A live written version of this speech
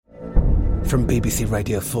From BBC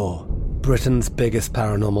Radio 4, Britain's biggest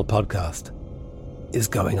paranormal podcast is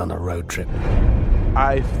going on a road trip.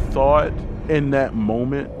 I thought in that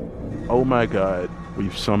moment, oh my God,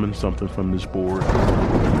 we've summoned something from this board.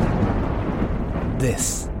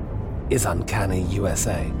 This is Uncanny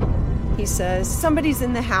USA. He says, somebody's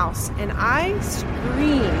in the house, and I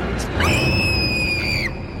screamed.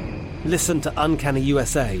 Listen to Uncanny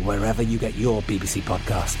USA wherever you get your BBC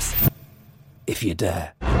podcasts, if you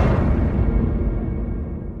dare.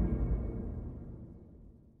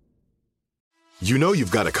 You know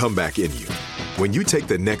you've got a comeback in you. When you take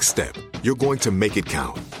the next step, you're going to make it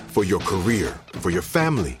count. For your career, for your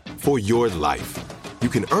family, for your life. You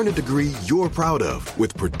can earn a degree you're proud of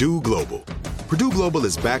with Purdue Global. Purdue Global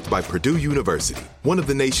is backed by Purdue University, one of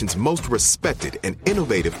the nation's most respected and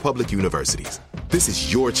innovative public universities. This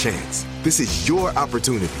is your chance. This is your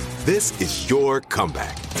opportunity. This is your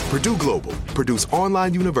comeback. Purdue Global, Purdue's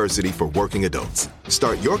online university for working adults.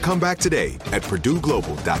 Start your comeback today at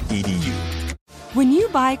purdueglobal.edu. When you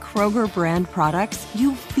buy Kroger brand products,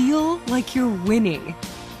 you feel like you're winning.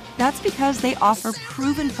 That's because they offer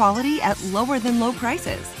proven quality at lower than low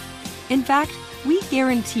prices. In fact, we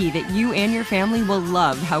guarantee that you and your family will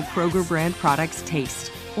love how Kroger brand products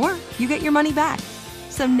taste, or you get your money back.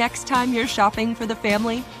 So next time you're shopping for the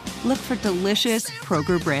family, look for delicious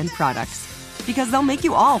Kroger brand products, because they'll make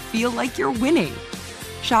you all feel like you're winning.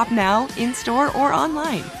 Shop now, in-store, or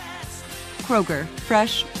online. Kroger,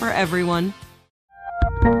 fresh for everyone.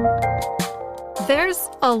 There's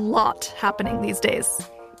a lot happening these days,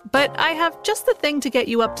 but I have just the thing to get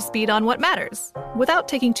you up to speed on what matters without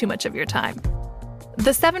taking too much of your time.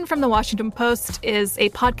 The 7 from the Washington Post is a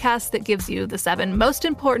podcast that gives you the 7 most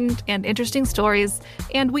important and interesting stories,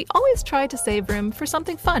 and we always try to save room for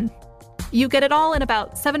something fun. You get it all in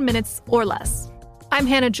about 7 minutes or less. I'm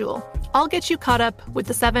Hannah Jewell. I'll get you caught up with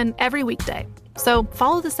the 7 every weekday. So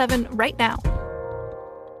follow the 7 right now.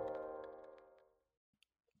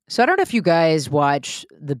 So I don't know if you guys watch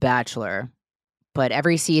The Bachelor, but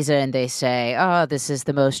every season they say, oh, this is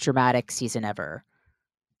the most dramatic season ever.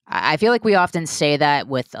 I feel like we often say that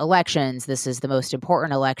with elections, this is the most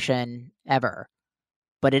important election ever.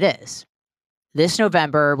 But it is. This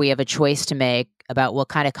November, we have a choice to make about what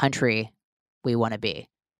kind of country we want to be.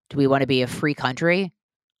 Do we want to be a free country,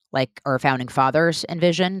 like our founding fathers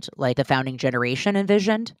envisioned, like the founding generation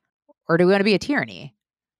envisioned? Or do we want to be a tyranny,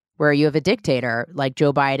 where you have a dictator like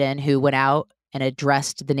Joe Biden who went out and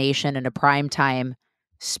addressed the nation in a primetime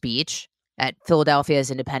speech at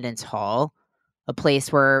Philadelphia's Independence Hall, a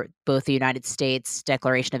place where both the United States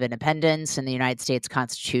Declaration of Independence and the United States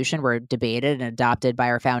Constitution were debated and adopted by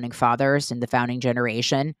our founding fathers and the founding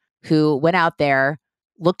generation, who went out there,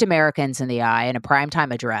 looked Americans in the eye in a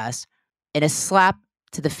primetime address, in a slap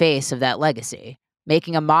to the face of that legacy,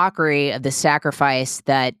 making a mockery of the sacrifice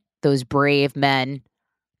that those brave men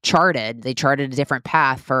charted. They charted a different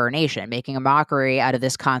path for our nation, making a mockery out of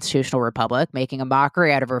this constitutional republic, making a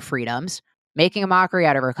mockery out of our freedoms, making a mockery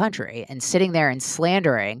out of our country, and sitting there and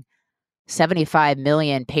slandering 75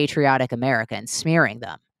 million patriotic Americans, smearing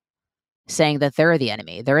them, saying that they're the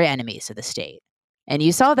enemy, they're enemies of the state. And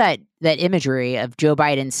you saw that imagery of Joe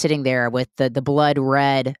Biden sitting there with the blood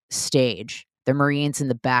red stage, the Marines in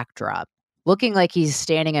the backdrop, looking like he's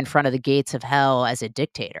standing in front of the gates of hell as a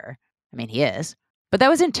dictator. I mean, he is. But that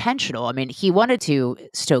was intentional. I mean, he wanted to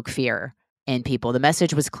stoke fear in people. The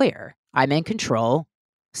message was clear. I'm in control.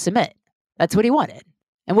 Submit. That's what he wanted.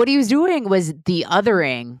 And what he was doing was the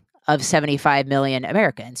othering of 75 million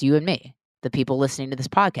Americans, you and me, the people listening to this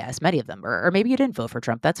podcast, many of them, or maybe you didn't vote for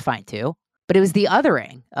Trump. That's fine too. But it was the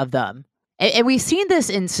othering of them. And we've seen this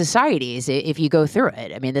in societies if you go through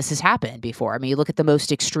it. I mean, this has happened before. I mean, you look at the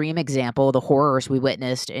most extreme example, the horrors we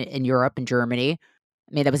witnessed in Europe and Germany.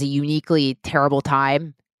 I mean, that was a uniquely terrible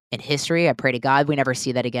time in history. I pray to God we never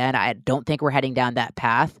see that again. I don't think we're heading down that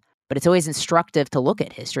path, but it's always instructive to look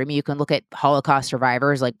at history. I mean, you can look at Holocaust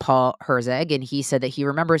survivors like Paul Herzog, and he said that he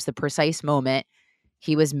remembers the precise moment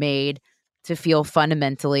he was made to feel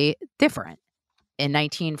fundamentally different. In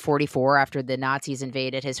 1944, after the Nazis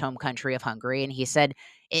invaded his home country of Hungary, and he said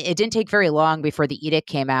it didn't take very long before the edict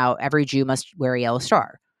came out, every Jew must wear a yellow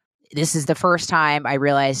star. This is the first time I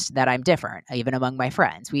realized that I'm different, even among my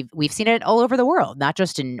friends. We've seen it all over the world, not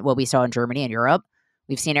just in what we saw in Germany and Europe.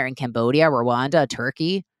 We've seen it in Cambodia, Rwanda,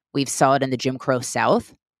 Turkey. We've saw it in the Jim Crow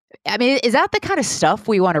South. I mean, is that the kind of stuff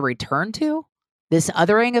we want to return to? This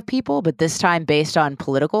othering of people, but this time based on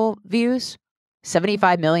political views?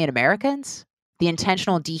 75 million Americans? The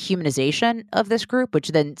intentional dehumanization of this group, which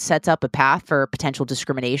then sets up a path for potential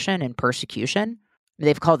discrimination and persecution.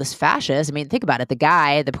 They've called this fascist. I mean, think about it. The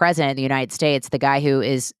guy, the president of the United States, the guy who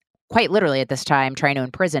is quite literally at this time trying to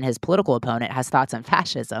imprison his political opponent, has thoughts on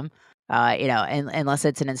fascism. And unless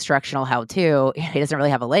it's an instructional how-to, he doesn't really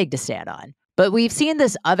have a leg to stand on. But we've seen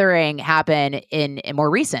this othering happen in more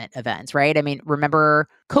recent events, right? I mean, remember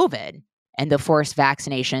COVID and the forced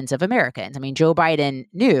vaccinations of Americans. I mean, Joe Biden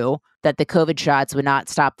knew that the COVID shots would not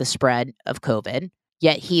stop the spread of COVID,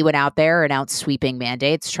 yet he went out there, announced sweeping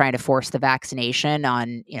mandates, trying to force the vaccination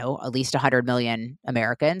on, at least 100 million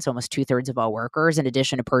Americans, almost 2/3 of all workers, in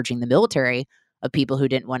addition to purging the military of people who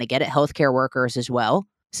didn't want to get it, healthcare workers as well.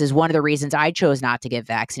 This is one of the reasons I chose not to get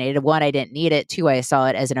vaccinated. One, I didn't need it. Two, I saw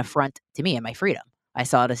it as an affront to me and my freedom. I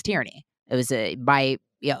saw it as tyranny. It was my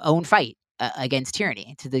own fight against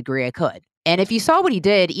tyranny to the degree I could. And if you saw what he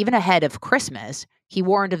did, even ahead of Christmas, he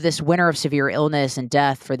warned of this winter of severe illness and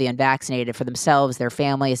death for the unvaccinated, for themselves, their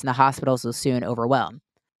families, and the hospitals will soon overwhelm.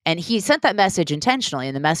 And he sent that message intentionally,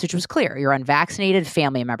 and the message was clear. Your unvaccinated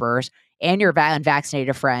family members and your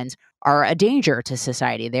unvaccinated friends are a danger to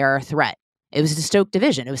society. They are a threat. It was to stoke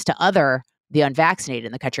division. It was to other the unvaccinated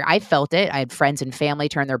in the country. I felt it. I had friends and family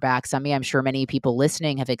turn their backs on me. I'm sure many people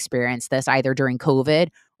listening have experienced this either during COVID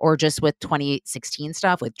or just with 2016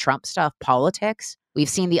 stuff, with Trump stuff, politics. We've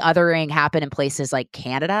seen the othering happen in places like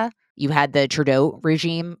Canada. You had the Trudeau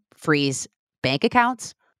regime freeze bank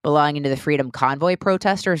accounts belonging to the Freedom Convoy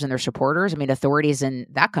protesters and their supporters. I mean, authorities in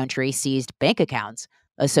that country seized bank accounts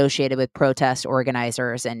associated with protest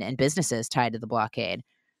organizers and businesses tied to the blockade.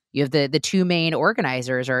 You have the two main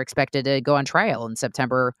organizers are expected to go on trial in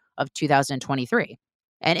September of 2023.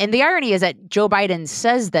 And the irony is that Joe Biden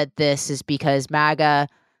says that this is because MAGA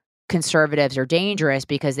conservatives are dangerous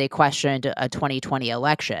because they questioned a 2020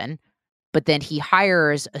 election. But then he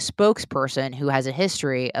hires a spokesperson who has a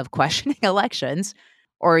history of questioning elections.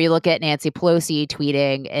 Or you look at Nancy Pelosi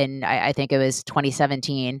tweeting in, I think it was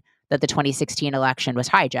 2017, that the 2016 election was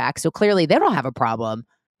hijacked. So clearly they don't have a problem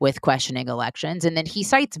with questioning elections. And then he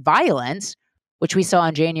cites violence, which we saw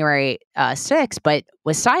on January 6th, but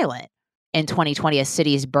was silent in 2020 as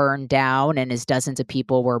cities burned down and as dozens of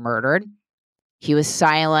people were murdered. He was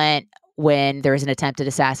silent when there was an attempted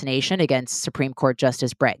assassination against Supreme Court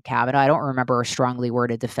Justice Brett Kavanaugh. I don't remember strongly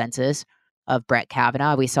worded defenses of Brett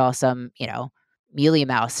Kavanaugh. We saw some, mealy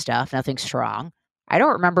mouth stuff, nothing strong. I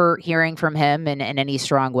don't remember hearing from him in any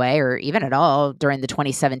strong way or even at all during the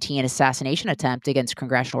 2017 assassination attempt against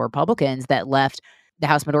congressional Republicans that left the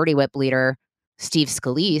House Minority Whip leader, Steve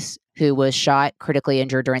Scalise, who was shot, critically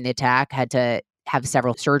injured during the attack, had to have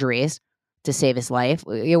several surgeries to save his life.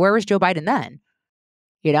 Where was Joe Biden then?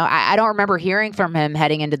 I don't remember hearing from him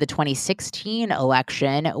heading into the 2016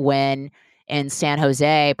 election when in San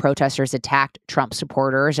Jose, protesters attacked Trump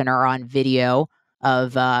supporters and are on video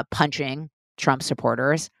of punching Trump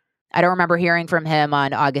supporters. I don't remember hearing from him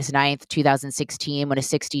on August 9th, 2016, when a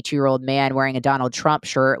 62-year-old man wearing a Donald Trump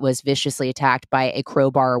shirt was viciously attacked by a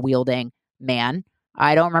crowbar-wielding man.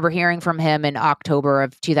 I don't remember hearing from him in October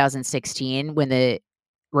of 2016 when the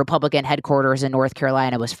Republican headquarters in North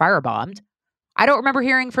Carolina was firebombed. I don't remember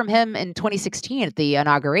hearing from him in 2016 at the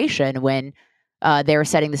inauguration when they were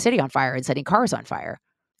setting the city on fire and setting cars on fire.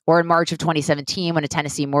 Or in March of 2017 when a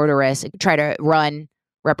Tennessee motorist tried to run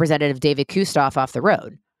Representative David Kustoff off the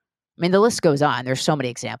road. I mean, the list goes on. There's so many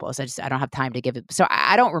examples. I don't have time to give it. So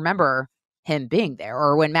I don't remember him being there.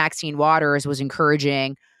 Or when Maxine Waters was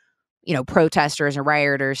encouraging, protesters and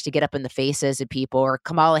rioters to get up in the faces of people. Or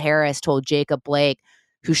Kamala Harris told Jacob Blake,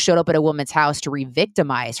 who showed up at a woman's house to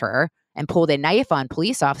re-victimize her and pulled a knife on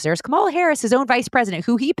police officers. Kamala Harris, his own vice president,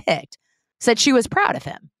 who he picked, said she was proud of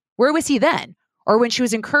him. Where was he then? Or when she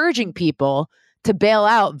was encouraging people to bail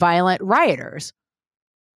out violent rioters.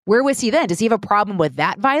 Where was he then? Does he have a problem with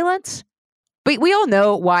that violence? But we all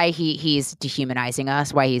know why he's dehumanizing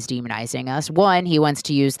us, why he's demonizing us. One, he wants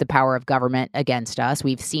to use the power of government against us.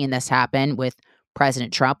 We've seen this happen with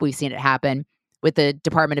President Trump. We've seen it happen with the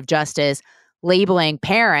Department of Justice labeling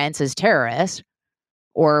parents as terrorists,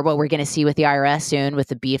 or what we're going to see with the IRS soon with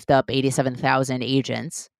the beefed up 87,000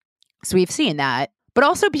 agents. So we've seen that, but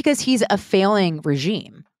also because he's a failing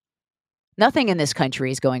regime. Nothing in this country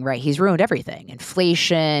is going right. He's ruined everything.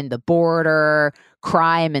 Inflation, the border,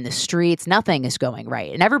 crime in the streets, nothing is going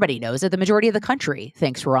right. And everybody knows that the majority of the country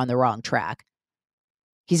thinks we're on the wrong track.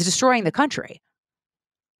 He's destroying the country.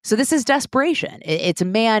 So this is desperation. It's a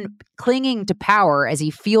man clinging to power as he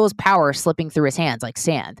feels power slipping through his hands like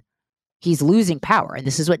sand. He's losing power. And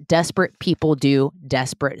this is what desperate people do,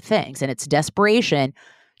 desperate things. And it's desperation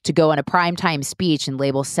to go on a primetime speech and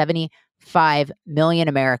label 75 million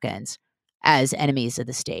Americans as enemies of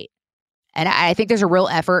the state. And I think there's a real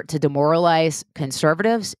effort to demoralize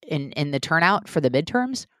conservatives in the turnout for the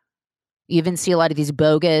midterms. You even see a lot of these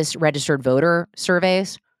bogus registered voter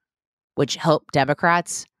surveys which help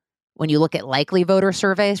Democrats. When you look at likely voter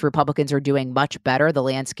surveys, Republicans are doing much better. The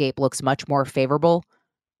landscape looks much more favorable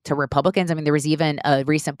to Republicans. I mean, there was even a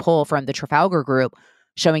recent poll from the Trafalgar Group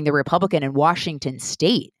showing the Republican in Washington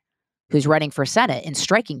State who's running for Senate in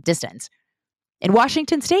striking distance. In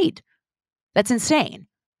Washington State. That's insane.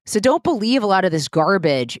 So don't believe a lot of this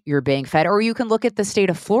garbage you're being fed. Or you can look at the state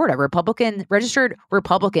of Florida. Registered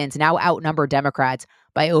Republicans now outnumber Democrats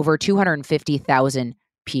by over 250,000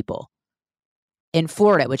 people. In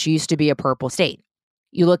Florida, which used to be a purple state.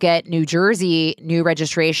 You look at New Jersey, new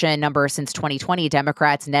registration number since 2020,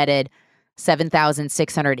 Democrats netted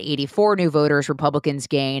 7,684 new voters. Republicans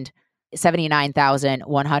gained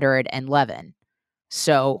 79,111.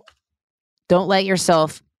 So don't let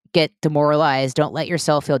yourself get demoralized. Don't let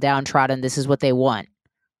yourself feel downtrodden. This is what they want.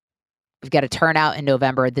 We've got a turnout in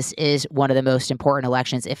November. This is one of the most important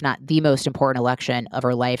elections, if not the most important election of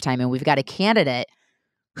our lifetime. And we've got a candidate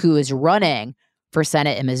who is running for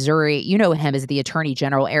Senate in Missouri. You know him as the Attorney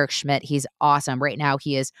General, Eric Schmitt. He's awesome. Right now,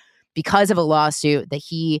 he is, because of a lawsuit that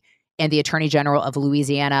he and the Attorney General of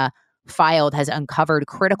Louisiana filed, has uncovered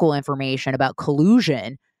critical information about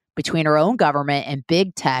collusion between our own government and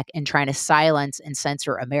big tech and trying to silence and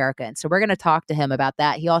censor Americans. So we're going to talk to him about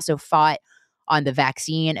that. He also fought on the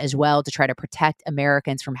vaccine as well to try to protect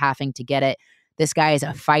Americans from having to get it. This guy is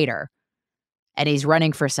a fighter, and he's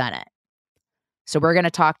running for Senate. So we're going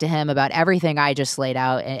to talk to him about everything I just laid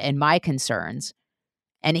out and my concerns,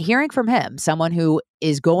 and hearing from him, someone who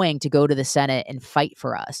is going to go to the Senate and fight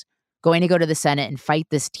for us, going to go to the Senate and fight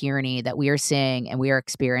this tyranny that we are seeing and we are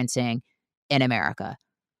experiencing in America.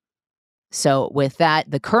 So with that,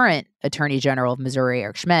 the current Attorney General of Missouri,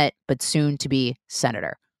 Eric Schmitt, but soon to be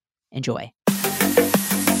Senator. Enjoy.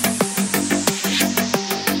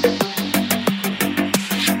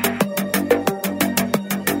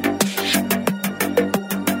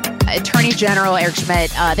 Attorney General Eric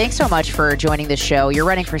Schmitt, thanks so much for joining the show. You're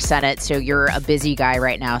running for Senate, so you're a busy guy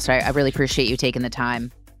right now. So I really appreciate you taking the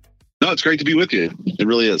time. No, it's great to be with you. It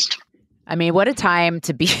really is. I mean, what a time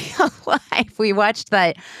to be alive. We watched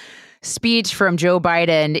that speech from Joe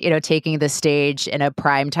Biden, taking the stage in a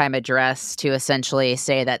primetime address to essentially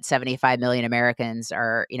say that 75 million Americans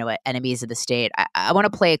are, enemies of the state. I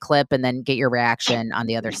want to play a clip and then get your reaction on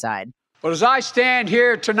the other side. But as I stand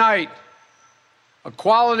here tonight,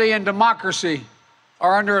 equality and democracy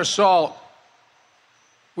are under assault.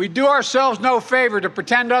 We do ourselves no favor to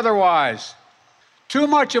pretend otherwise. Too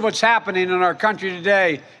much of what's happening in our country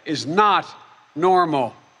today is not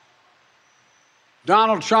normal.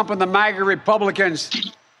 Donald Trump and the MAGA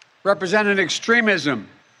Republicans represent an extremism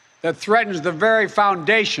that threatens the very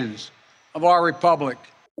foundations of our republic.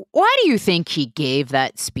 Why do you think he gave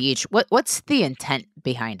that speech? What's the intent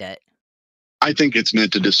behind it? I think it's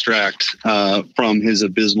meant to distract from his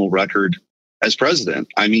abysmal record as president.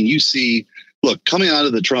 I mean, you see, look, coming out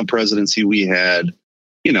of the Trump presidency, we had,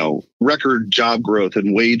 record job growth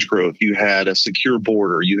and wage growth. You had a secure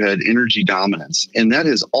border. You had energy dominance, and that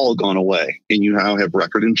has all gone away. And you now have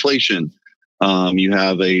record inflation. You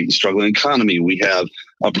have a struggling economy. We have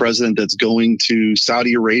a president that's going to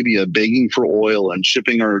Saudi Arabia, begging for oil and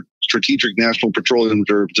shipping our strategic national petroleum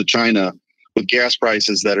reserve to China with gas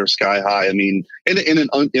prices that are sky high. I mean,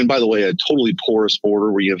 and by the way, a totally porous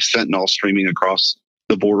border where you have fentanyl streaming across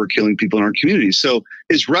the border, killing people in our communities. So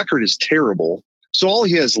his record is terrible. So all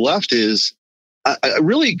he has left is a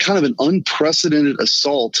really kind of an unprecedented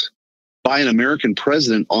assault by an American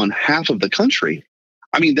president on half of the country.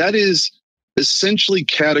 I mean, that is essentially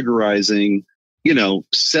categorizing,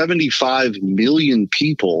 75 million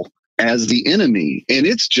people as the enemy. And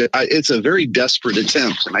it's a very desperate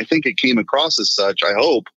attempt. And I think it came across as such, I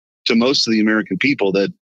hope, to most of the American people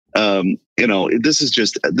that,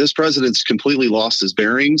 this president's completely lost his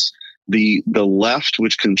bearings. The left,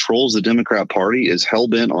 which controls the Democrat Party, is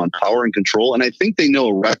hell-bent on power and control. And I think they know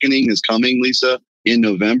a reckoning is coming, Lisa, in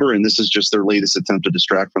November. And this is just their latest attempt to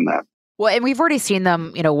distract from that. Well, and we've already seen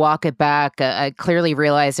them, walk it back, clearly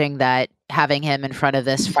realizing that having him in front of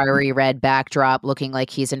this fiery red backdrop, looking like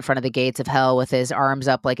he's in front of the gates of hell with his arms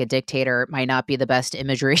up like a dictator, might not be the best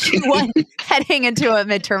imagery heading into a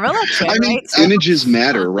midterm election. I mean, right? Images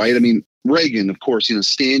matter, right? I mean, Reagan, of course,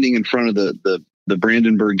 standing in front of the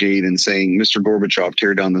Brandenburg Gate and saying, "Mr. Gorbachev,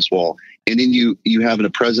 tear down this wall." And then you have a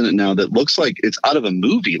president now that looks like it's out of a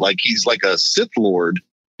movie, like he's like a Sith Lord,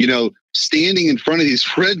 standing in front of these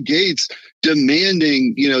red gates,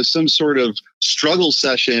 demanding, some sort of struggle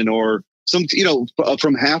session or some,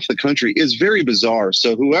 from half the country is very bizarre.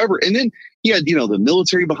 So whoever, and then he had, the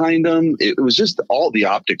military behind him. It was just all the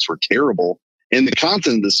optics were terrible. And the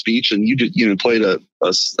content of the speech, and you played a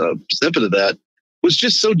snippet of that. was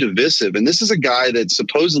just so divisive. And this is a guy that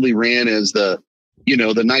supposedly ran as the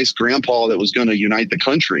nice grandpa that was going to unite the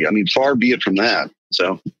country. I mean, far be it from that.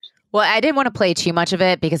 So. Well, I didn't want to play too much of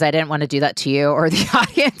it because I didn't want to do that to you or the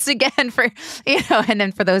audience again and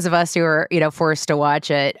then for those of us who are, forced to watch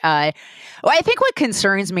it. I think what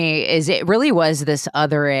concerns me is it really was this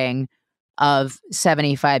othering of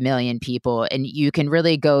 75 million people. And you can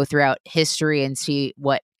really go throughout history and see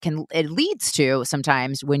what it leads to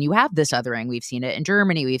sometimes when you have this othering. We've seen it in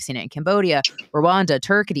Germany, we've seen it in Cambodia, Rwanda,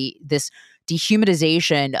 Turkey, this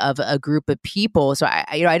dehumanization of a group of people. So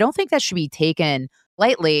I don't think that should be taken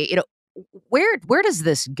lightly. Where does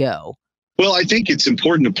this go? Well, I think it's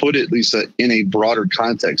important to put it, Lisa, in a broader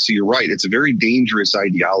context. So you're right. It's a very dangerous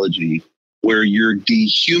ideology where you're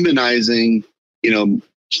dehumanizing,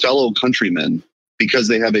 fellow countrymen because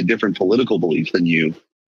they have a different political belief than you.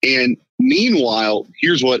 And meanwhile,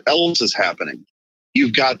 here's what else is happening.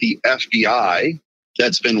 You've got the FBI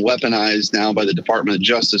that's been weaponized now by the Department of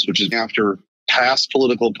Justice, which is after past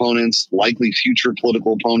political opponents, likely future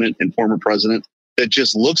political opponent and former president, that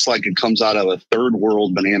just looks like it comes out of a third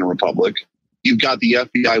world banana republic. You've got the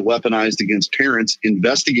FBI weaponized against parents,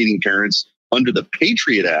 investigating parents under the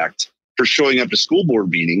Patriot Act for showing up to school board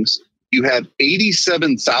meetings. You have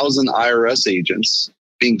 87,000 IRS agents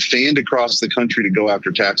being fanned across the country to go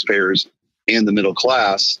after taxpayers and the middle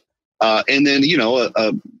class. And then,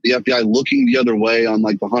 the FBI looking the other way on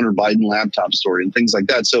like the Hunter Biden laptop story and things like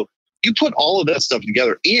that. So you put all of that stuff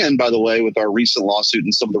together. And by the way, with our recent lawsuit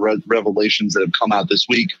and some of the revelations that have come out this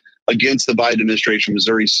week against the Biden administration,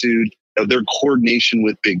 Missouri sued their coordination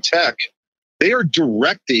with big tech. They are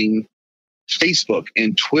directing Facebook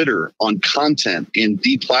and Twitter on content and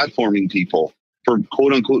deplatforming people for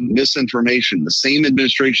quote unquote misinformation. The same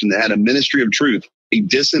administration that had a Ministry of Truth, a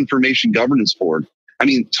disinformation governance board. I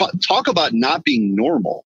mean, talk about not being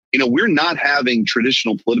normal. We're not having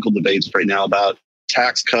traditional political debates right now about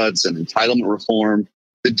tax cuts and entitlement reform.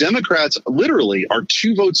 The Democrats literally are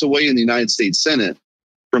 2 votes away in the United States Senate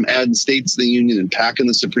from adding states to the union and packing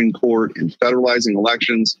the Supreme Court and federalizing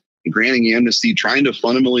elections and granting amnesty, trying to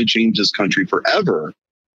fundamentally change this country forever.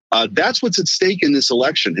 That's what's at stake in this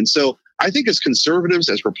election. And so I think as conservatives,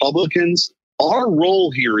 as Republicans, our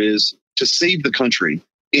role here is to save the country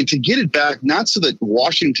and to get it back, not so that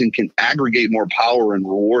Washington can aggregate more power and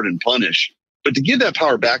reward and punish, but to give that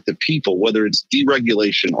power back to people, whether it's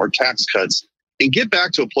deregulation or tax cuts, and get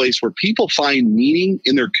back to a place where people find meaning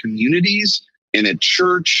in their communities and at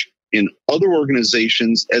church, in other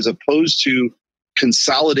organizations, as opposed to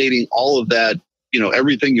consolidating all of that,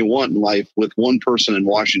 everything you want in life with one person in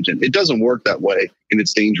Washington. It doesn't work that way, and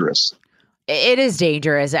it's dangerous. It is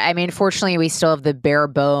dangerous. I mean, fortunately, we still have the bare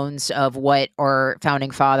bones of what our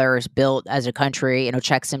founding fathers built as a country,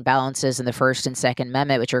 checks and balances in the First and Second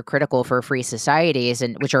Amendment, which are critical for free societies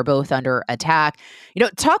and which are both under attack.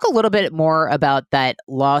 Talk a little bit more about that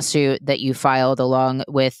lawsuit that you filed along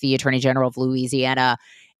with the Attorney General of Louisiana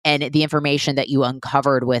and the information that you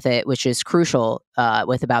uncovered with it, which is crucial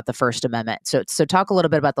with about the First Amendment. So talk a little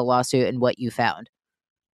bit about the lawsuit and what you found.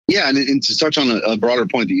 Yeah, and to touch on a broader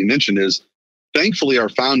point that you mentioned is, thankfully, our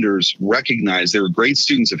founders recognized they were great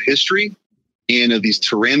students of history and of these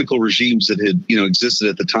tyrannical regimes that had, existed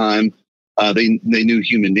at the time. They knew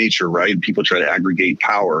human nature, right? People try to aggregate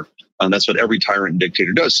power. That's what every tyrant and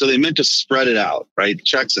dictator does. So they meant to spread it out, right?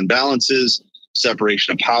 Checks and balances,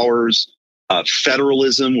 separation of powers,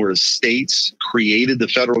 federalism, where states created the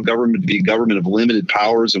federal government to be a government of limited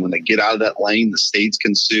powers. And when they get out of that lane, the states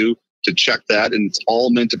can sue to check that. And it's all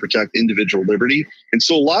meant to protect individual liberty. And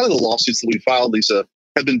so a lot of the lawsuits that we filed, Lisa,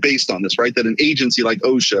 have been based on this, right? That an agency like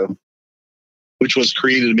OSHA, which was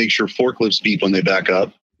created to make sure forklifts beep when they back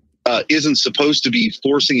up, isn't supposed to be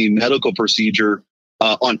forcing a medical procedure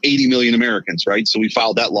on 80 million Americans, right? So we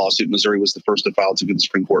filed that lawsuit. Missouri was the first to file to the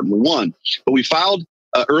Supreme Court, and we won. But we filed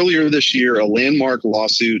earlier this year a landmark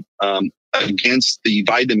lawsuit against the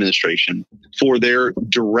Biden administration for their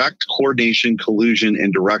direct coordination, collusion,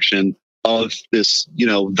 and direction of this,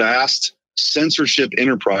 vast censorship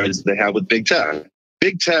enterprise they have with big tech.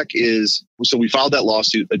 Big tech is, so we filed that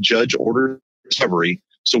lawsuit, a judge ordered discovery.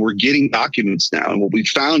 So we're getting documents now. And what we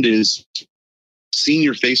found is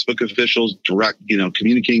senior Facebook officials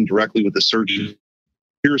communicating directly with the surgeon.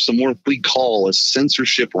 Here's some more we call a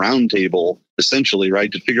censorship roundtable, essentially,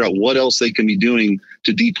 right, to figure out what else they can be doing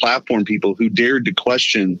to deplatform people who dared to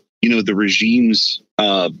question, the regime's,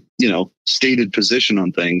 stated position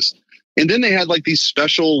on things. And then they had like these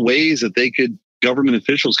special ways that government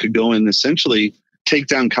officials could go in and essentially take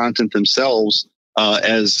down content themselves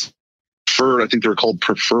as preferred, I think they were called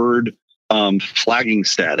preferred flagging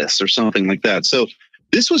status or something like that. So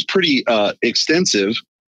this was pretty extensive.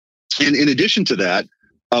 And in addition to that,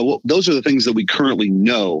 those are the things that we currently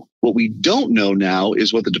know. What we don't know now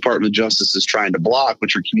is what the Department of Justice is trying to block,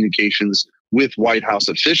 which are communications with White House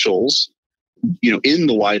officials, in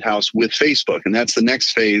the White House with Facebook. And that's the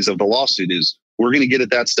next phase of the lawsuit is we're going to get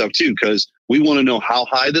at that stuff too, because we want to know how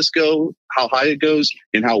high it goes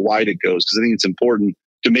and how wide it goes. Because I think it's important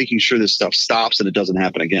to making sure this stuff stops and it doesn't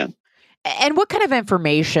happen again. And what kind of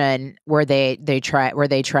information were they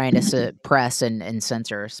trying to suppress and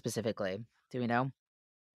censor specifically? Do we know?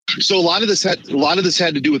 So a lot of this had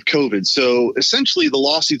to do with COVID. So essentially, the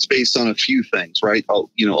lawsuit's based on a few things, right?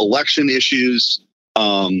 Election issues,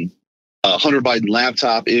 Hunter Biden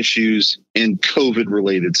laptop issues, and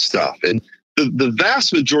COVID-related stuff. And the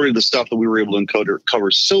vast majority of the stuff that we were able to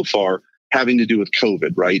cover so far having to do with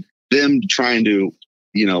COVID, right? Them trying to,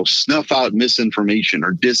 snuff out misinformation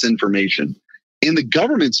or disinformation, and the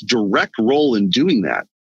government's direct role in doing that.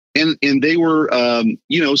 And they were,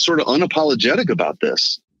 sort of unapologetic about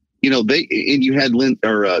this. You had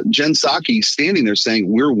Jen Psaki standing there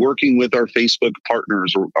saying, we're working with our Facebook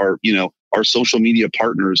partners or our social media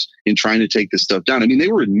partners in trying to take this stuff down. I mean,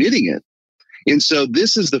 they were admitting it. And so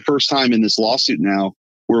this is the first time in this lawsuit now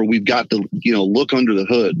where we've got to, look under the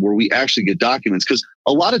hood, where we actually get documents. Because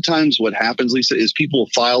a lot of times what happens, Lisa, is people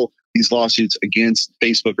file these lawsuits against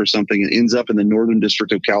Facebook or something and ends up in the Northern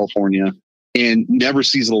District of California and never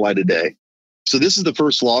sees the light of day. So this is the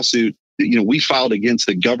first lawsuit we filed against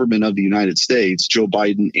the government of the United States, Joe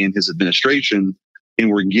Biden and his administration,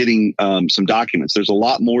 and we're getting some documents. There's a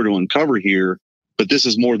lot more to uncover here, but this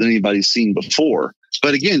is more than anybody's seen before.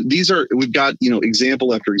 But again, we've got,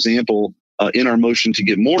 example after example in our motion to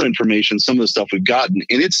get more information, some of the stuff we've gotten.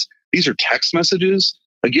 And these are text messages,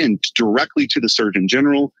 again, directly to the Surgeon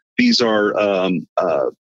General. These are,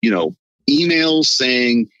 emails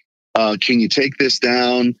saying, can you take this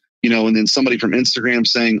down? And then somebody from Instagram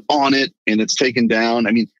saying on it and it's taken down.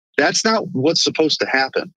 I mean, that's not what's supposed to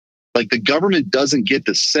happen. Like, the government doesn't get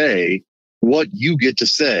to say what you get to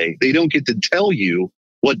say. They don't get to tell you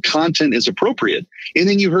what content is appropriate. And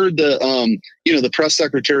then you heard the press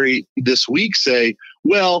secretary this week say,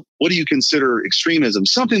 well, what do you consider extremism?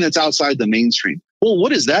 Something that's outside the mainstream. Well,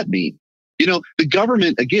 what does that mean? The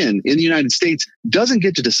government, again, in the United States doesn't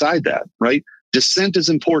get to decide that, right? Dissent is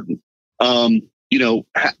important.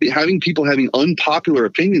 Having people having unpopular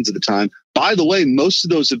opinions at the time. By the way, most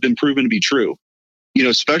of those have been proven to be true,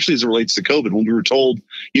 especially as it relates to COVID. When we were told,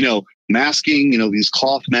 masking, these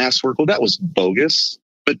cloth masks work, well, that was bogus.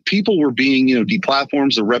 But people were being,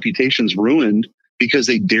 deplatformed, their reputations ruined because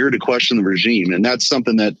they dared to question the regime. And that's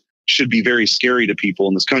something that should be very scary to people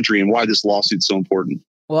in this country, and why this lawsuit's so important.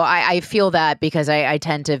 Well, I feel that because I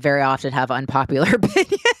tend to very often have unpopular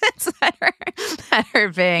opinions that are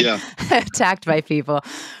being attacked by people.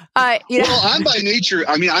 Well, I'm by nature.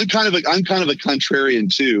 I mean, I'm kind of a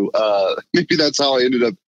contrarian too. Maybe that's how I ended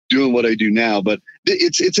up doing what I do now. But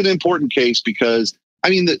it's an important case because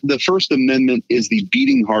the First Amendment is the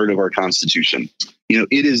beating heart of our Constitution.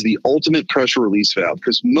 It is the ultimate pressure release valve,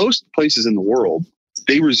 because most places in the world,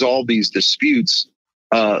 they resolve these disputes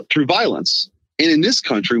through violence. And in this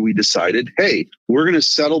country, we decided, hey, we're going to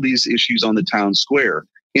settle these issues on the town square.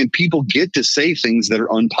 And people get to say things that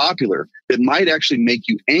are unpopular, that might actually make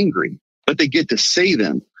you angry, but they get to say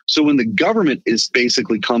them. So when the government is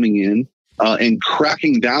basically coming in and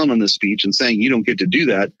cracking down on the speech and saying you don't get to do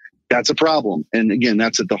that, that's a problem. And again,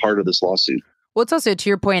 that's at the heart of this lawsuit. Well, it's also, to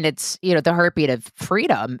your point, it's, the heartbeat of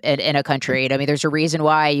freedom in a country. I mean, there's a reason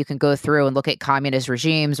why you can go through and look at communist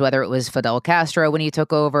regimes, whether it was Fidel Castro when he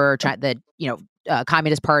took over,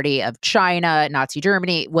 Communist Party of China, Nazi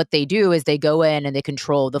Germany. What they do is they go in and they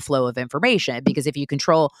control the flow of information, because if you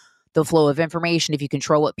control the flow of information, if you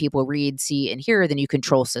control what people read, see, and hear, then you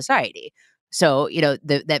control society. So,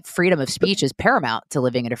 that freedom of speech is paramount to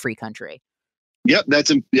living in a free country. Yep, that's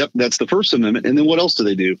the First Amendment. And then what else do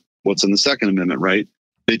they do? What's in the Second Amendment, right?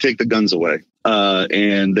 They take the guns away,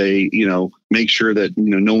 and they, make sure that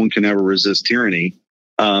no one can ever resist tyranny.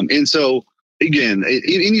 And so again, and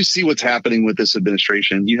you see what's happening with this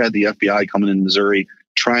administration. You had the FBI coming in Missouri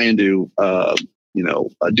trying to,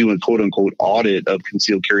 do a quote unquote audit of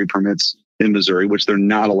concealed carry permits in Missouri, which they're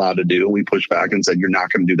not allowed to do. And we pushed back and said, you're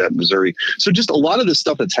not going to do that in Missouri. So just a lot of this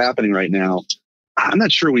stuff that's happening right now, I'm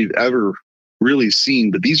not sure we've ever really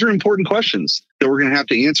seen, but these are important questions that we're going to have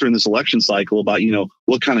to answer in this election cycle about,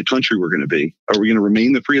 what kind of country we're going to be. Are we going to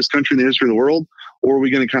remain the freest country in the history of the world? Or are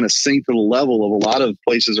we going to kind of sink to the level of a lot of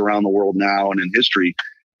places around the world now and in history?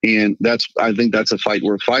 And I think that's a fight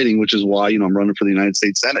worth fighting, which is why, I'm running for the United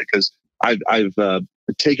States Senate, because I've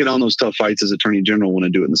taken on those tough fights as Attorney General when I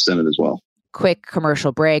do it in the Senate as well. quick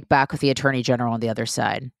commercial break. Back with the Attorney General on the other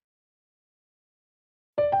side.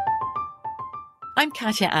 I'm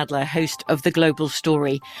Katya Adler, host of The Global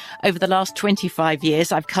Story. Over the last 25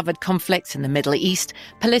 years, I've covered conflicts in the Middle East,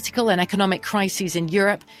 political and economic crises in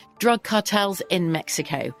Europe, drug cartels in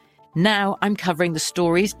Mexico. Now I'm covering the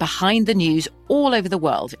stories behind the news all over the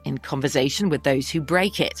world in conversation with those who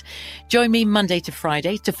break it. Join me Monday to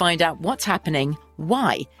Friday to find out what's happening,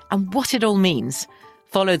 why, and what it all means.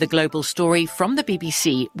 Follow The Global Story from the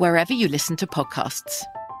BBC wherever you listen to podcasts.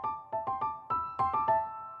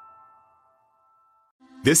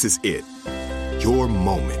 This is it. Your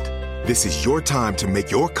moment. This is your time to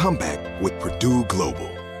make your comeback with Purdue Global.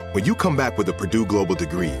 When you come back with a Purdue Global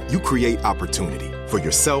degree, you create opportunity for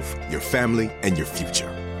yourself, your family, and your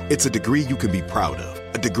future. It's a degree you can be proud of,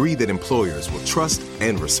 a degree that employers will trust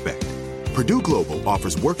and respect. Purdue Global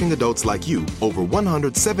offers working adults like you over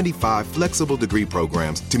 175 flexible degree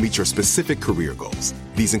programs to meet your specific career goals.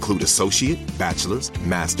 These include associate, bachelor's,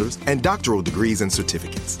 master's, and doctoral degrees and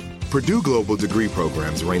certificates. Purdue Global degree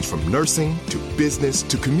programs range from nursing to business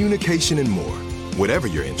to communication and more. Whatever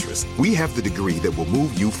your interest, we have the degree that will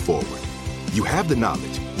move you forward. You have the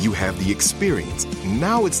knowledge, you have the experience.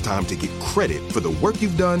 Now it's time to get credit for the work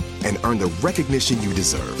you've done and earn the recognition you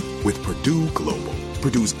deserve with Purdue Global,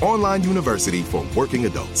 Purdue's online university for working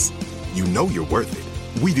adults. You know you're worth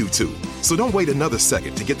it. We do too. So don't wait another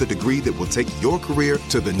second to get the degree that will take your career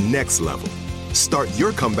to the next level. Start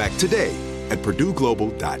your comeback today at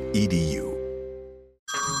purdueglobal.edu.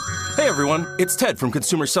 Hey everyone, it's Ted from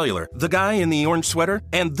Consumer Cellular, the guy in the orange sweater,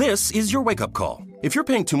 and this is your wake-up call. If you're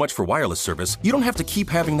paying too much for wireless service, you don't have to keep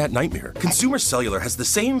having that nightmare. Consumer Cellular has the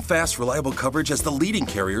same fast, reliable coverage as the leading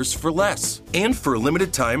carriers for less. And for a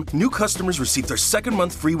limited time, new customers receive their second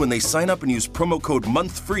month free when they sign up and use promo code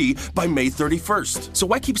MONTHFREE by May 31st. So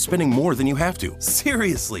why keep spending more than you have to?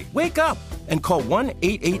 Seriously, wake up and call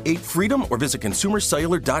 1-888-FREEDOM or visit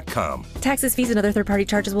consumercellular.com. Taxes, fees, and other third-party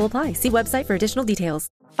charges will apply. See website for additional details.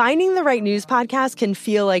 Finding the right news podcast can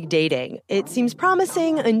feel like dating. It seems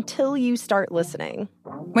promising until you start listening.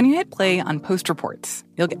 When you hit play on Post Reports,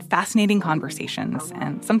 you'll get fascinating conversations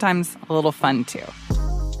and sometimes a little fun, too.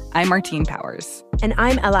 I'm Martine Powers. And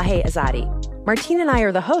I'm Elahe Azadi. Martine and I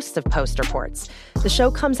are the hosts of Post Reports. The show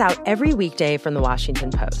comes out every weekday from the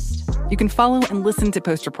Washington Post. You can follow and listen to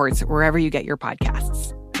Post Reports wherever you get your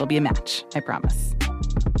podcasts. It'll be a match, I promise.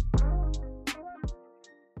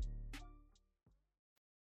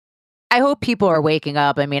 I hope people are waking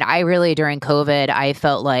up. I mean, I really, during COVID, I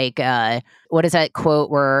felt like, what is that quote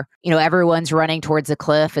where, everyone's running towards a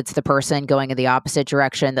cliff. It's the person going in the opposite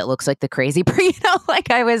direction that looks like the crazy,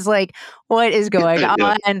 like I was like, what is going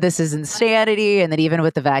on? This is insanity. And then even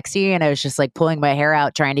with the vaccine, I was just like pulling my hair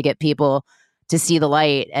out, trying to get people to see the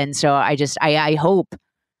light. And so I hope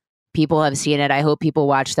people have seen it. I hope people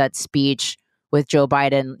watch that speech with Joe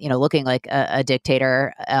Biden, looking like a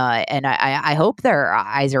dictator. And I hope their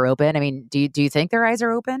eyes are open. I mean, do you think their eyes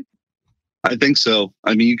are open? I think so.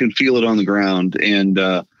 I mean, you can feel it on the ground. And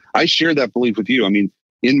I share that belief with you. I mean,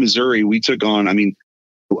 in Missouri, we took on,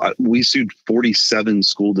 we sued 47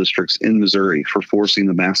 school districts in Missouri for forcing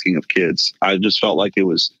the masking of kids. I just felt like it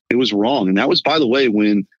was wrong. And that was, by the way,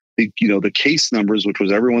 when the case numbers, which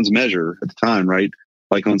was everyone's measure at the time, right?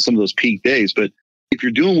 Like on some of those peak days. But if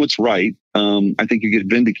you're doing what's right, I think you get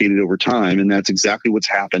vindicated over time. And that's exactly what's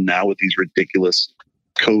happened now with these ridiculous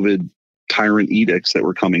COVID tyrant edicts that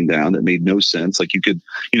were coming down that made no sense. Like you could,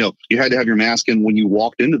 you had to have your mask in when you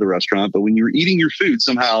walked into the restaurant, but when you were eating your food,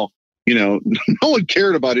 somehow, no one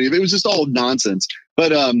cared about it. It was just all nonsense.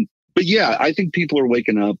 But yeah, I think people are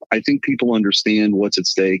waking up. I think people understand what's at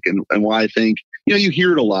stake and why I think, you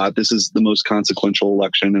hear it a lot. This is the most consequential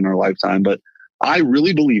election in our lifetime, but I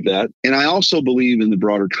really believe that. And I also believe in the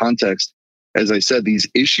broader context, as I said, these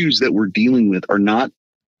issues that we're dealing with are not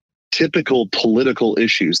typical political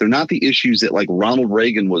issues. They're not the issues that like Ronald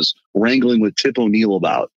Reagan was wrangling with Tip O'Neill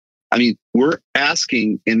about. I mean, we're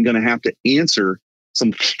asking and going to have to answer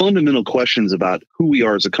some fundamental questions about who we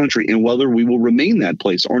are as a country and whether we will remain that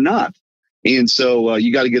place or not. And so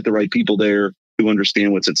you got to get the right people there who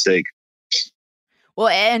understand what's at stake. Well,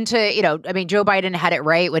 and to, Joe Biden had it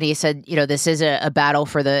right when he said, this is a battle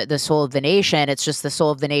for the soul of the nation. It's just the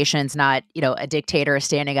soul of the nation's not, a dictator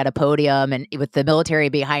standing at a podium and with the military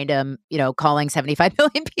behind him, calling 75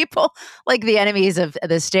 million people like the enemies of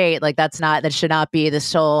the state. Like that should not be the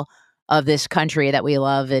soul of this country that we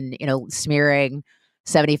love and, smearing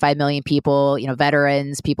 75 million people,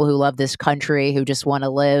 veterans, people who love this country, who just want to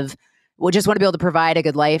live, just want to be able to provide a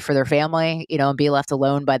good life for their family, and be left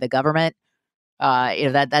alone by the government.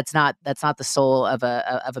 That's not the soul of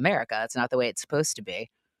America. It's not the way it's supposed to be.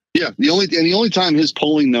 Yeah, the only time his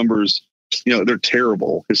polling numbers, they're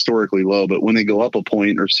terrible, historically low, but when they go up a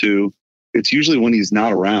point or two, it's usually when he's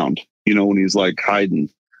not around, when he's like hiding.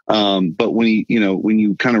 But when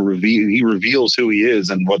you kind of he reveals who he is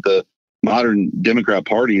and what the modern Democrat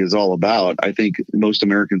Party is all about, I think most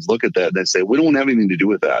Americans look at that and they say, we don't have anything to do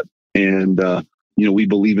with that. And, we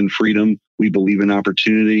believe in freedom. We believe in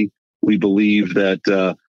opportunity. We believe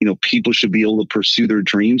that, people should be able to pursue their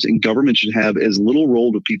dreams, and government should have as little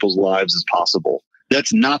role to people's lives as possible.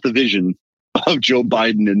 That's not the vision of Joe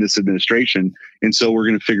Biden and this administration. And so we're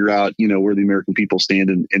going to figure out, where the American people stand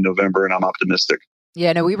in November, and I'm optimistic.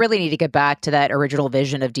 Yeah, no, we really need to get back to that original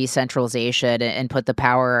vision of decentralization and put the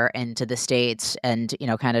power into the states and,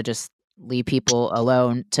 kind of just leave people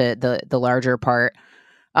alone to the larger part.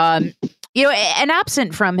 And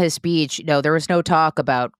absent from his speech, there was no talk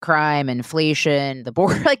about crime, inflation, the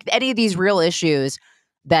border, like any of these real issues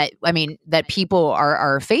that people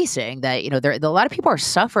are facing, that, a lot of people are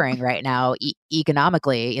suffering right now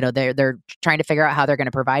economically. They're trying to figure out how they're going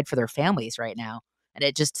to provide for their families right now. And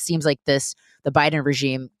it just seems like the Biden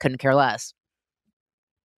regime couldn't care less.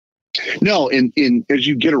 No, and as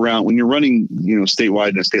you get around, when you're running,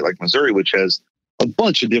 statewide in a state like Missouri, which has a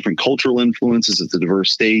bunch of different cultural influences, it's a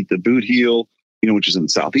diverse state. The Boot Heel, which is in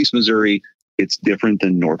southeast Missouri, it's different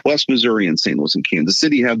than Northwest Missouri, and St. Louis and Kansas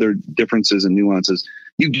City have their differences and nuances.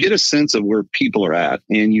 You get a sense of where people are at,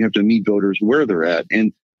 and you have to meet voters where they're at.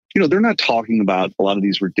 And they're not talking about a lot of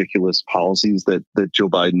these ridiculous policies that Joe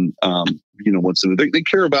Biden, wants to do. They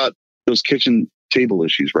care about those kitchen table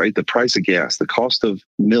issues, right? The price of gas, the cost of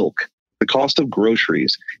milk, the cost of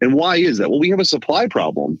groceries. And why is that? Well, we have a supply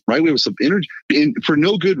problem, right? We have some energy, and for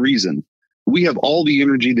no good reason. We have all the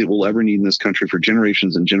energy that we'll ever need in this country for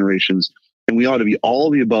generations and generations. And we ought to be all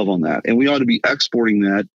of the above on that. And we ought to be exporting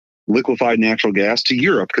that liquefied natural gas to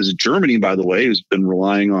Europe, because Germany, by the way, has been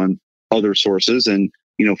relying on other sources. And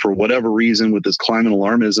for whatever reason, with this climate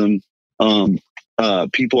alarmism,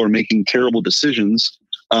 people are making terrible decisions.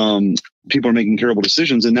 And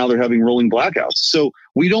now they're having rolling blackouts. So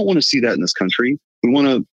we don't want to see that in this country. We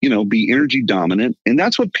want to, be energy dominant. And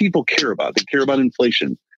that's what people care about. They care about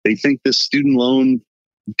inflation. They think this student loan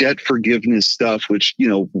debt forgiveness stuff, which,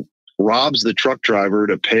 robs the truck driver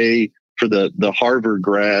to pay for the Harvard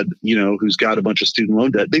grad, who's got a bunch of student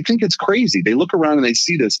loan debt. They think it's crazy. They look around and they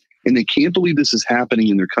see this and they can't believe this is happening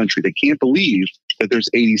in their country. They can't believe that there's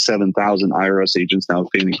 87,000 IRS agents now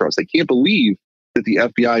fanning across. They can't believe that the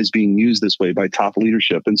FBI is being used this way by top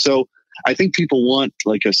leadership. And so I think people want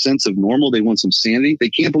like a sense of normal. They want some sanity. They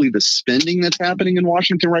can't believe the spending that's happening in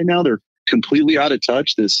Washington right now. They're completely out of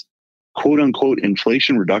touch. This quote unquote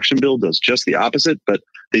inflation reduction bill does just the opposite, but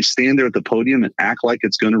they stand there at the podium and act like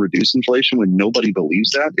it's going to reduce inflation when nobody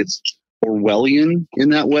believes that. It's Orwellian in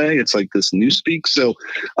that way. It's like this newspeak. So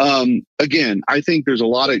again, I think there's a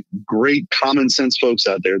lot of great common sense folks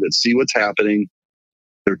out there that see what's happening.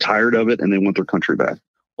 They're tired of it and they want their country back.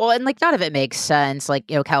 Well, and none of it makes sense.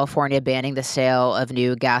 California banning the sale of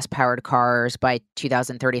new gas-powered cars by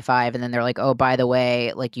 2035, and then they're like, "Oh, by the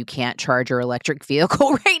way, you can't charge your electric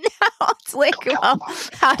vehicle right now." It's like, well,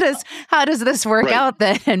 how does this work out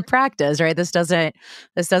then in practice? Right? This doesn't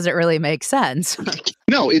really make sense.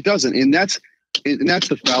 No, it doesn't, and that's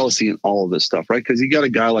the fallacy in all of this stuff, right? Because you got a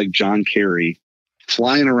guy like John Kerry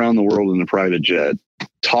flying around the world in a private jet,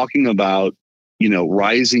 talking about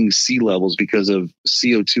rising sea levels because of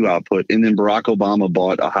CO2 output. And then Barack Obama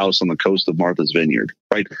bought a house on the coast of Martha's Vineyard,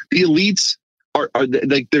 right? The elites are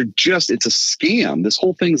like, it's a scam. This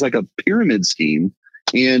whole thing's like a pyramid scheme.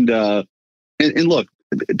 And look,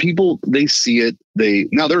 people, they see it.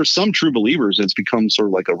 Now there are some true believers. It's become sort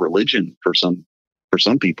of like a religion for some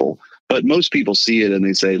people, but most people see it and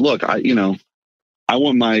they say, look, I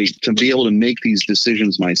want to be able to make these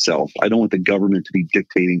decisions myself. I don't want the government to be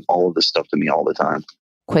dictating all of this stuff to me all the time.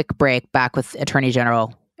 Quick break, back with Attorney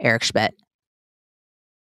General Eric Schmidt.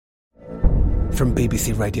 From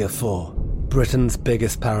BBC Radio 4, Britain's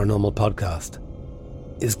biggest paranormal podcast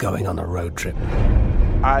is going on a road trip.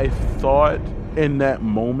 I thought in that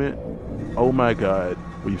moment, oh my God,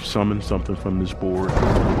 we've summoned something from this board.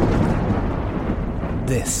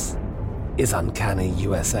 This is Uncanny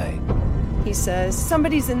USA. He says,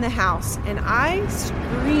 somebody's in the house, and I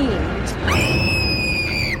screamed.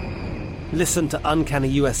 Listen to Uncanny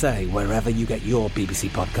USA wherever you get your BBC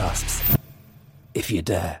podcasts, if you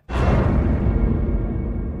dare.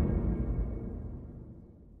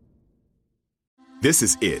 This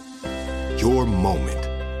is it. Your moment.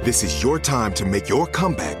 This is your time to make your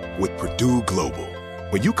comeback with Purdue Global.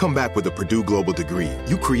 When you come back with a Purdue Global degree,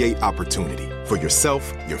 you create opportunity for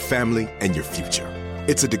yourself, your family, and your future.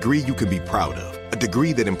 It's a degree you can be proud of, a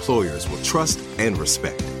degree that employers will trust and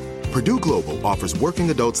respect. Purdue Global offers working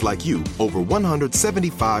adults like you over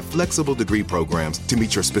 175 flexible degree programs to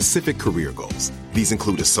meet your specific career goals. These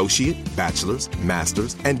include associate, bachelor's,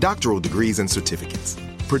 master's, and doctoral degrees and certificates.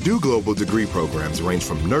 Purdue Global degree programs range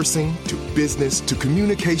from nursing to business to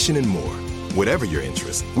communication and more. Whatever your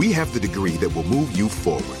interest, we have the degree that will move you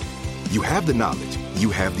forward. You have the knowledge,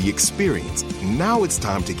 you have the experience. Now it's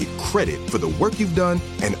time to get credit for the work you've done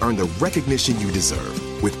and earn the recognition you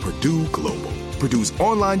deserve with Purdue Global, Purdue's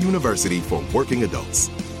online university for working adults.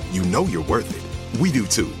 You know you're worth it. We do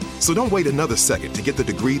too. So don't wait another second to get the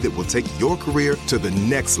degree that will take your career to the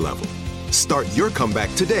next level. Start your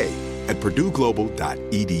comeback today at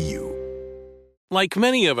purdueglobal.edu. Like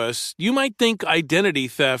many of us, you might think identity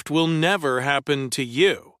theft will never happen to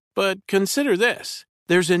you. But consider this.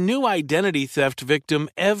 There's a new identity theft victim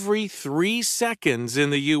every 3 seconds in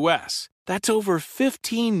the U.S. That's over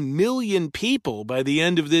 15 million people by the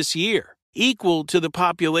end of this year, equal to the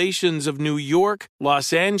populations of New York,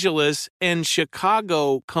 Los Angeles, and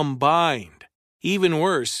Chicago combined. Even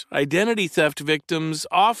worse, identity theft victims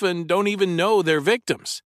often don't even know they're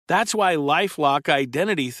victims. That's why LifeLock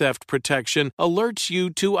Identity Theft Protection alerts you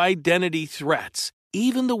to identity threats,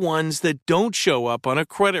 even the ones that don't show up on a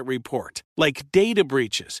credit report, like data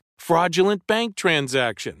breaches, fraudulent bank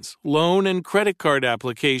transactions, loan and credit card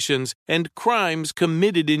applications, and crimes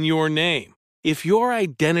committed in your name. If your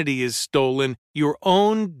identity is stolen, your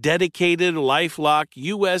own dedicated LifeLock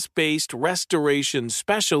U.S.-based restoration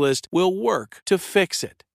specialist will work to fix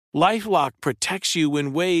it. LifeLock protects you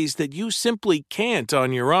in ways that you simply can't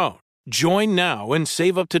on your own. Join now and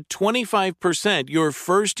save up to 25% your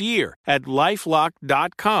first year at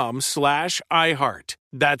LifeLock.com/iHeart.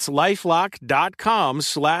 That's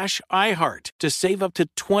LifeLock.com/iHeart to save up to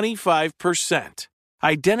 25%.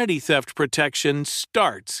 Identity theft protection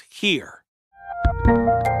starts here.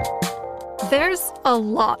 There's a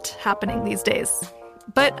lot happening these days.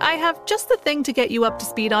 But I have just the thing to get you up to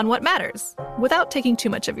speed on what matters, without taking too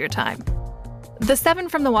much of your time. The 7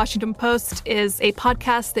 from the Washington Post is a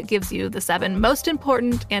podcast that gives you the 7 most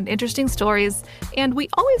important and interesting stories, and we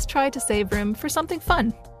always try to save room for something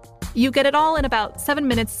fun. You get it all in about 7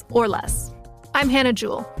 minutes or less. I'm Hannah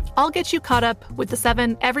Jewell. I'll get you caught up with the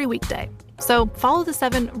 7 every weekday. So follow the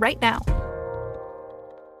 7 right now.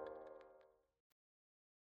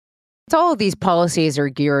 All of these policies are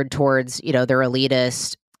geared towards, their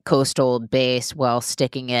elitist coastal base while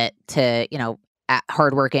sticking it to,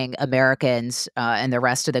 hardworking Americans and the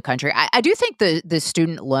rest of the country. I do think the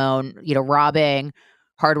student loan, robbing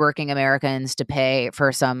hardworking Americans to pay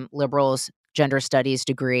for some liberals' gender studies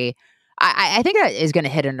degree, I think that is going to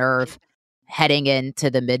hit a nerve heading into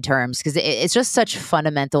the midterms because it's just such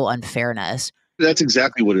fundamental unfairness. That's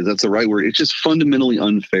exactly what it is. That's the right word. It's just fundamentally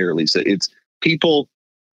unfair, Lisa. It's people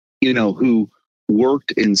who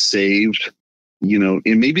worked and saved, and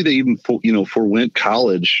maybe they even, forwent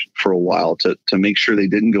college for a while to make sure they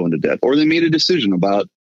didn't go into debt, or they made a decision about,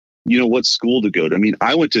 what school to go to. I mean,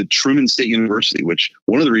 I went to Truman State University, which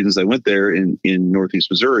one of the reasons I went there in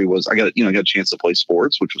Northeast Missouri was I got a chance to play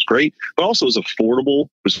sports, which was great, but also was affordable,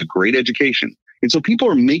 was a great education. And so people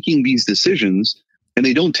are making these decisions and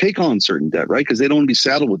they don't take on certain debt, right? Because they don't want to be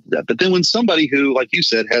saddled with debt. But then when somebody who, like you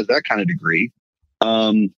said, has that kind of degree,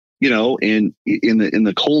 and in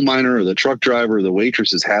the coal miner or the truck driver or the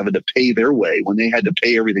waitress is having to pay their way when they had to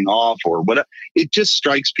pay everything off or whatever, it just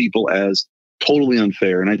strikes people as totally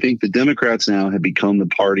unfair. And I think the Democrats now have become the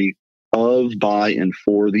party of, by, and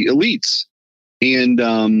for the elites. And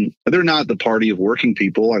they're not the party of working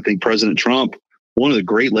people. I think President Trump, one of the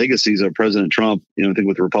great legacies of President Trump, I think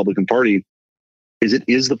with the Republican Party, is it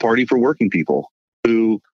is the party for working people,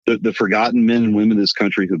 who the forgotten men and women in this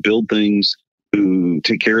country who build things, who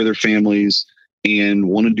take care of their families and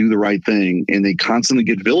want to do the right thing. And they constantly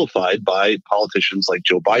get vilified by politicians like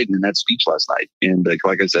Joe Biden in that speech last night. And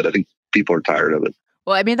like I said, I think people are tired of it.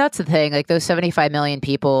 Well, I mean, that's the thing. Like those 75 million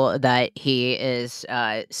people that he is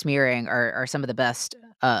smearing are some of the best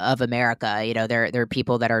of America. They're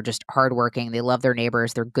people that are just hardworking. They love their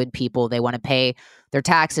neighbors. They're good people. They want to pay their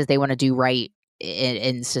taxes. They want to do right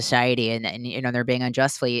in society. And they're being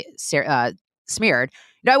unjustly smeared.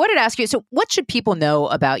 I wanted to ask you, so what should people know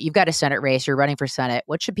about, you've got a Senate race, you're running for Senate.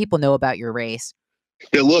 What should people know about your race?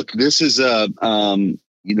 Yeah, look, this is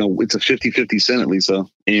it's a 50-50 Senate, Lisa.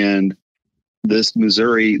 And this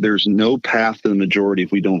Missouri, there's no path to the majority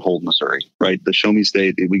if we don't hold Missouri, right? The show me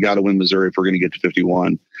state, we got to win Missouri if we're going to get to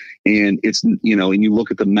 51. And it's, and you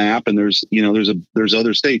look at the map and there's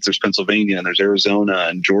other states, there's Pennsylvania and there's Arizona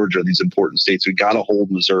and Georgia, these important states. We got to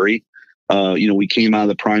hold Missouri. We came out of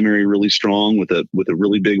the primary really strong with a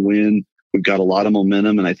really big win. We've got a lot of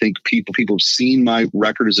momentum, and I think people have seen my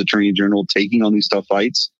record as Attorney General taking on these tough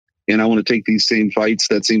fights, and I want to take these same fights,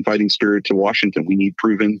 that same fighting spirit to Washington. We need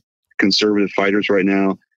proven conservative fighters right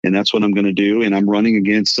now, and that's what I'm going to do. And I'm running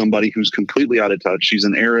against somebody who's completely out of touch. She's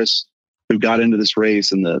an heiress who got into this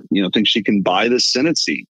race and thinks she can buy this Senate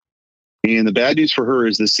seat. And the bad news for her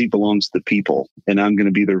is this seat belongs to the people, and I'm going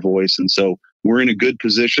to be their voice. And so we're in a good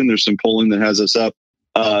position. There's some polling that has us up,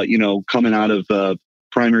 coming out of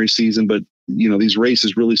primary season, but these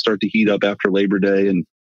races really start to heat up after Labor Day,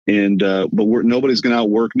 but nobody's going to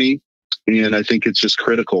outwork me. And I think it's just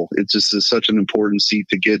critical. It's just such an important seat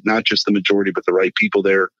to get not just the majority, but the right people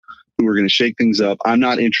there who are going to shake things up. I'm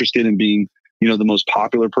not interested in being, the most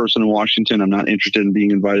popular person in Washington. I'm not interested in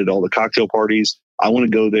being invited to all the cocktail parties. I want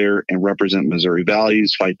to go there and represent Missouri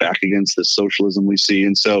values, fight back against this socialism we see.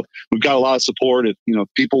 And so we've got a lot of support. If,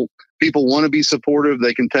 people want to be supportive,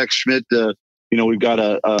 they can text Schmidt. We've got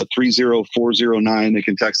a 30409. They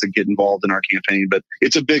can text to get involved in our campaign, but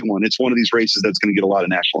it's a big one. It's one of these races that's going to get a lot of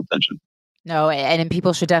national attention. No, and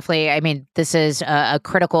people should definitely, this is a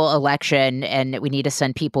critical election, and we need to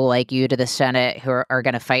send people like you to the Senate who are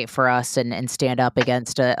going to fight for us and stand up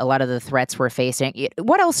against a lot of the threats we're facing.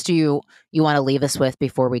 What else do you want to leave us with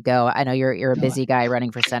before we go? I know you're a busy guy running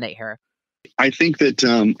for Senate here. I think that,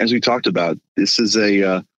 as we talked about, this is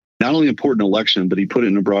a not only important election, but he put it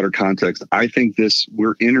in a broader context. I think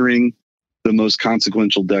we're entering the most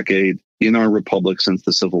consequential decade in our republic since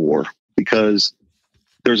the Civil War, because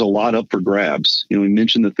there's a lot up for grabs. We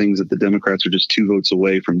mentioned the things that the Democrats are just 2 votes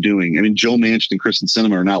away from doing. Joe Manchin and Kristen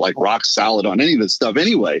Sinema are not like rock solid on any of this stuff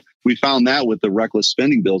anyway. We found that with the reckless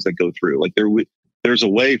spending bills that go through. There's a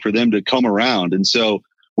way for them to come around. And so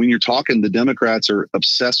when you're talking, the Democrats are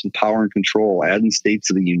obsessed with power and control, adding states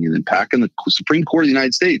to the union and packing the Supreme Court of the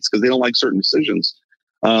United States because they don't like certain decisions.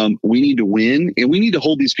 We need to win, and we need to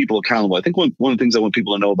hold these people accountable. I think one of the things I want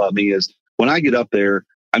people to know about me is when I get up there,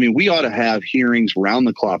 we ought to have hearings round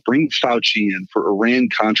the clock. Bring Fauci in for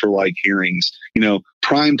Iran-Contra-like hearings,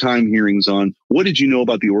 primetime hearings on what did you know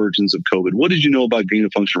about the origins of COVID? What did you know about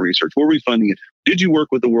gain-of-function research? Were we funding it? Did you work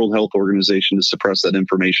with the World Health Organization to suppress that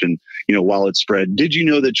information, while it spread? Did you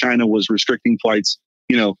know that China was restricting flights,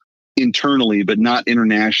 internally, but not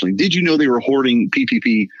internationally? Did you know they were hoarding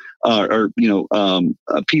PPE,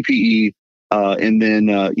 and then,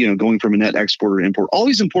 going from a net exporter to import, all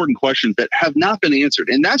these important questions that have not been answered.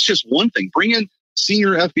 And that's just one thing. Bring in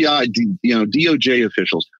senior FBI, DOJ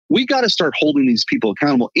officials. We got to start holding these people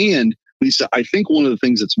accountable. And Lisa, I think one of the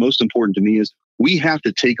things that's most important to me is we have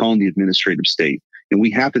to take on the administrative state, and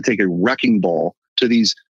we have to take a wrecking ball to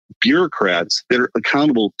these bureaucrats that are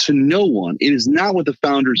accountable to no one. It is not what the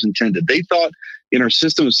founders intended. They thought in our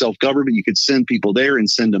system of self-government, you could send people there and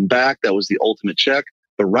send them back. That was the ultimate check.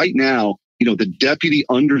 But right now, the deputy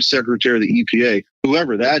undersecretary of the EPA,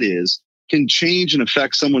 whoever that is, can change and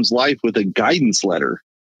affect someone's life with a guidance letter.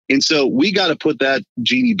 And so we got to put that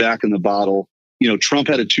genie back in the bottle. Trump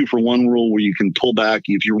had a 2-for-1 rule where you can pull back.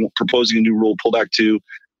 If you're proposing a new rule, pull back 2.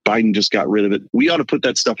 Biden just got rid of it. We ought to put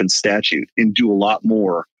that stuff in statute and do a lot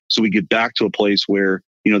more so we get back to a place where,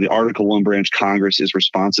 the Article 1 branch Congress is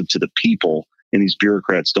responsive to the people and these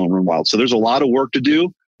bureaucrats don't run wild. So there's a lot of work to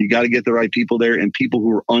do. You got to get the right people there and people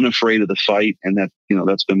who are unafraid of the fight. And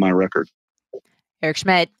that's been my record. Eric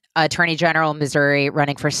Schmidt, Attorney General, Missouri,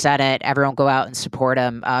 running for Senate. Everyone go out and support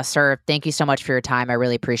him. Sir, thank you so much for your time. I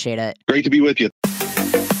really appreciate it. Great to be with you.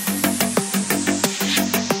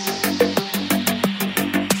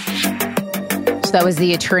 So that was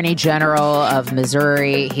the Attorney General of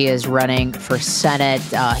Missouri. He is running for Senate.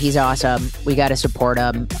 He's awesome. We got to support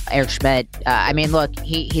him. Eric Schmidt. Look,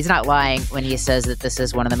 he's not lying when he says that this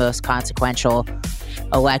is one of the most consequential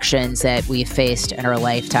elections that we've faced in our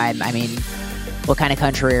lifetime. What kind of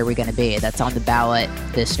country are we going to be? That's on the ballot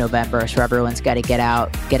this November. So everyone's got to get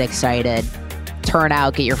out, get excited, turn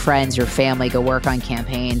out, get your friends, your family, go work on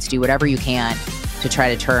campaigns, do whatever you can to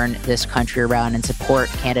try to turn this country around and support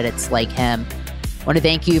candidates like him. I want to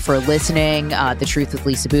thank you for listening. The Truth with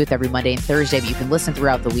Lisa Booth every Monday and Thursday, but you can listen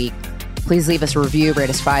throughout the week. Please leave us a review, rate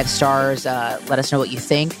us 5 stars, let us know what you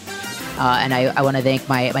think. And I want to thank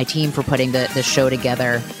my team for putting the show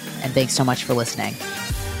together, and thanks so much for listening.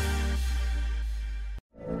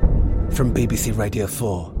 From BBC Radio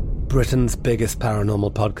 4, Britain's biggest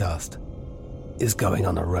paranormal podcast is going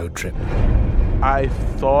on a road trip. I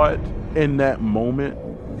thought in that moment,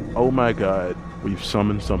 oh my God, we've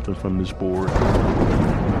summoned something from this board.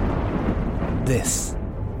 This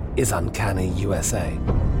is Uncanny USA.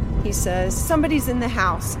 He says, somebody's in the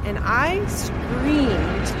house, and I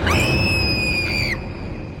screamed.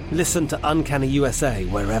 Listen to Uncanny USA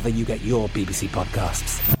wherever you get your BBC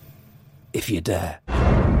podcasts, if you dare.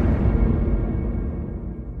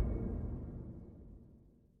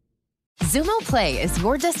 Xumo Play is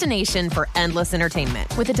your destination for endless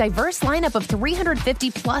entertainment. With a diverse lineup of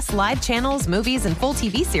 350-plus live channels, movies, and full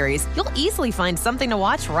TV series, you'll easily find something to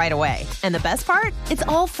watch right away. And the best part? It's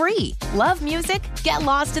all free. Love music? Get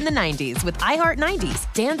lost in the 90s with iHeart 90s,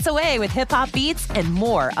 dance away with hip-hop beats, and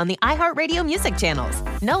more on the iHeartRadio music channels.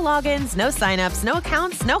 No logins, no signups, no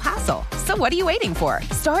accounts, no hassle. So what are you waiting for?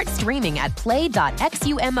 Start streaming at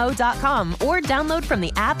play.xumo.com or download from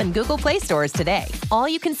the app and Google Play stores today. All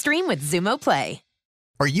you can stream with Xumo Play.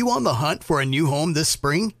 Are you on the hunt for a new home this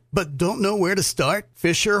spring, but don't know where to start?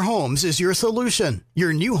 Fisher Homes is your solution.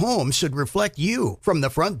 Your new home should reflect you, from the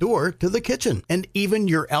front door to the kitchen, and even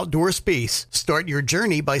your outdoor space. Start your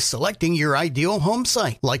journey by selecting your ideal home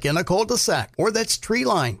site, like in a cul-de-sac or that's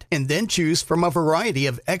tree-lined, and then choose from a variety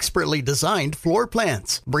of expertly designed floor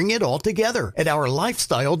plans. Bring it all together at our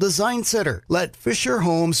Lifestyle Design Center. Let Fisher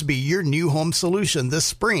Homes be your new home solution this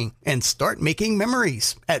spring and start making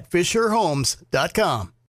memories at FisherHomes.com.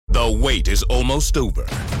 The wait is almost over.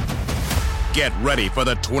 Get ready for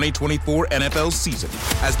the 2024 NFL season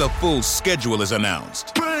as the full schedule is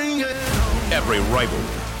announced. Every rivalry,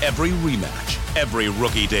 every rematch, every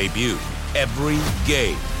rookie debut, every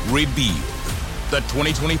game revealed. The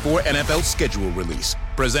 2024 NFL schedule release,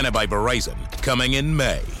 presented by Verizon, coming in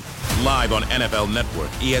May. Live on NFL Network,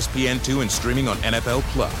 ESPN2, and streaming on NFL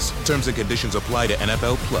Plus. Terms and conditions apply to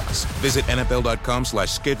NFL Plus. Visit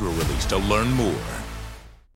NFL.com/schedule release to learn more.